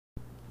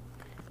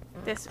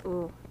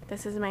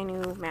This is my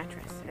new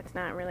mattress. It's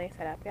not really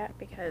set up yet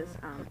because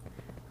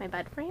my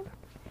bed frame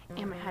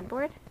and my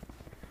headboard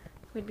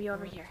would be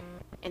over here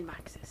in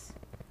boxes.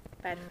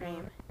 Bed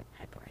frame,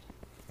 headboard,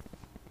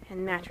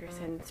 and mattress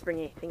and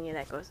springy thingy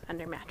that goes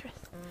under mattress.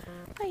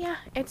 But yeah,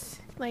 it's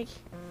like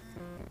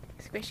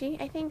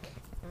squishy, I think.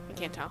 I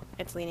can't tell.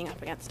 It's leaning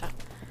up against stuff.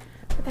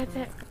 But that's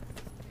it.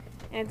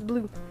 And it's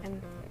blue.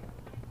 And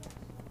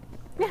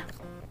yeah.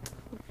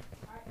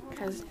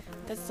 Because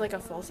that's like a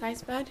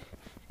full-size bed.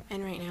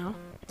 And right now,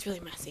 it's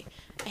really messy.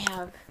 I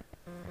have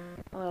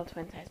a little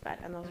twin-size bed,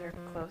 and those are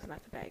close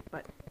enough to bag,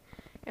 but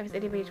it was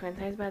itty-bitty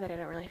twin-size bed that I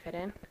don't really fit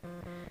in.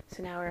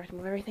 So now we're going to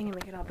move everything and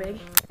make it all big.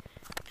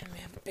 And we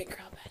have a big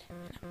girl bed,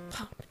 and I'm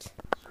pumped.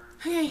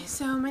 Okay,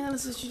 so my little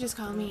sister just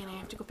called me, and I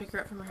have to go pick her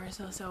up from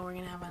rehearsal, so we're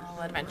going to have a little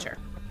adventure.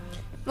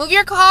 Move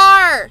your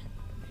car!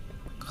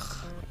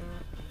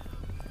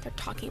 They're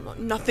talking about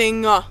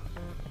nothing.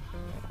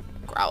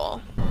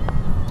 Growl.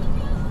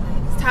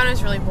 This town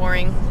is really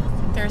boring.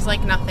 There's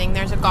like nothing.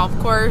 There's a golf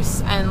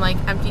course and like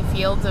empty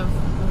fields of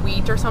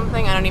wheat or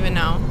something. I don't even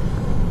know.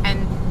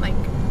 And like,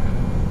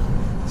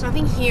 there's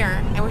nothing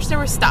here. I wish there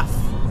was stuff.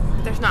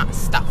 But there's not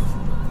stuff.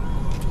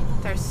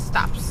 There's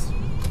stops.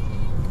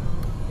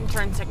 And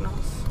turn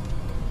signals.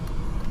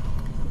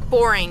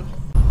 Boring.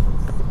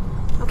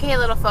 Okay,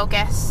 little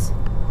focus.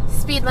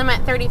 Speed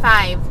limit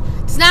 35.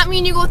 Does not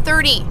mean you go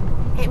 30.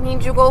 It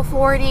means you go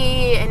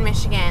 40 in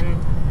Michigan.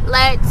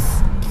 Let's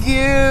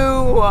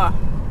go.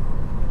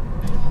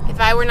 If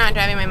I were not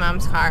driving my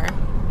mom's car,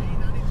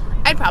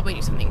 I'd probably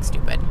do something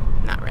stupid.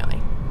 Not really.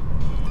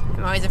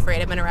 I'm always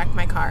afraid I'm going to wreck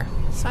my car.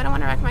 So I don't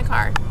want to wreck my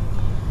car.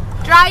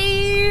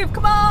 Drive!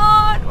 Come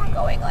on! We're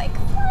going like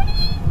 30.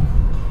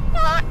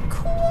 Not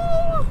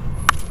cool.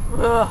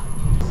 Ugh.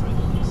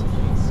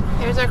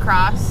 There's our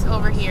cross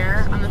over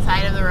here on the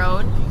side of the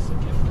road.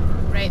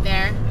 Right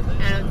there.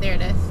 And there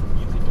it is.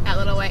 That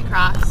little white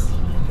cross.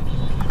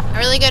 A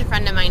really good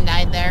friend of mine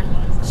died there.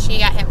 She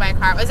got hit by a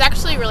car. It was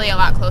actually really a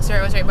lot closer.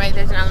 It was right by,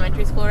 there's an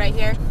elementary school right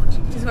here.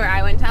 This is where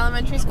I went to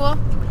elementary school.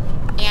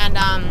 And,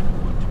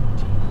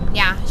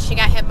 yeah, she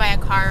got hit by a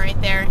car right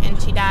there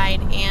and she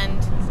died. And,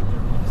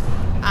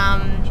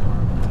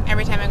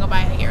 every time I go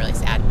by it, I get really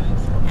sad.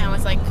 And it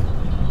was like,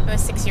 it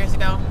was 6 years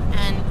ago.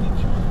 And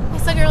I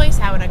still get really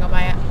sad when I go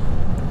by it.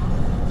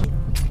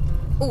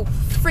 Oh,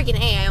 freaking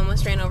A, I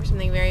almost ran over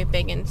something very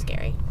big and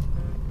scary.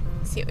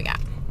 Let's see what we got.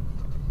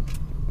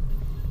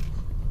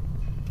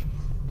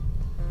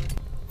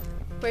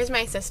 Where's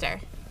my sister?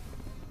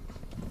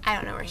 I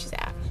don't know where she's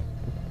at.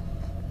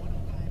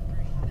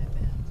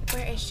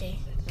 Where is she?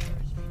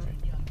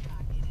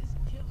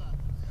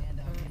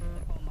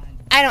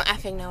 I don't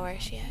effing know where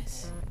she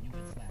is.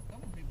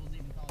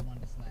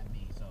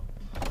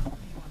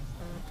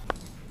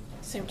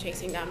 So I'm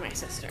chasing down my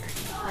sister.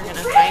 We're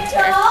gonna find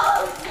her.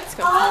 Let's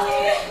go.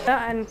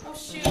 And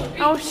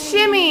oh,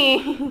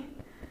 shimmy!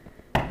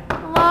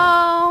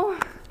 Hello.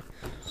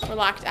 We're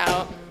locked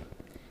out.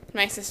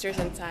 My sister's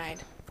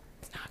inside.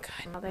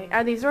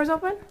 Are these doors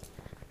open?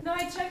 No,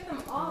 I checked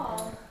them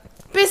all.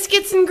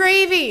 Biscuits and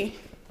gravy!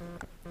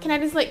 Can I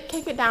just like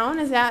kick it down?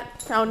 Is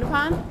that frowned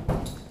upon?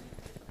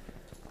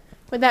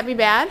 Would that be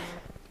bad?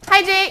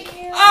 Hi, Jake!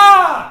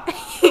 Ah!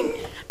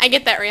 I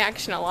get that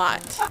reaction a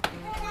lot.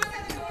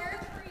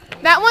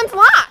 That one's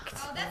locked!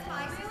 Oh, that's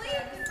fine. Really?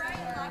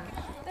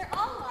 They're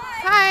all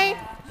locked. Hi!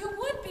 You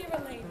would be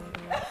related.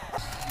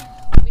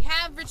 We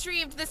have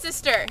retrieved the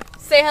sister.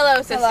 Say hello,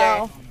 sister.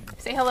 Hello.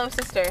 Say hello,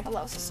 sister.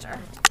 Hello, sister.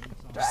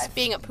 Just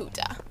being a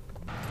puta.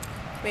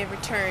 We have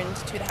returned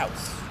to the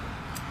house.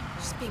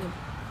 Just being a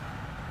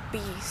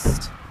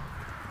beast.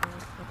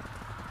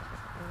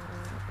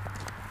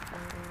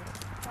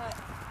 What?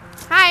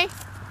 Hi.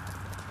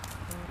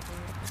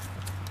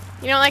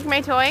 You don't like my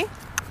toy?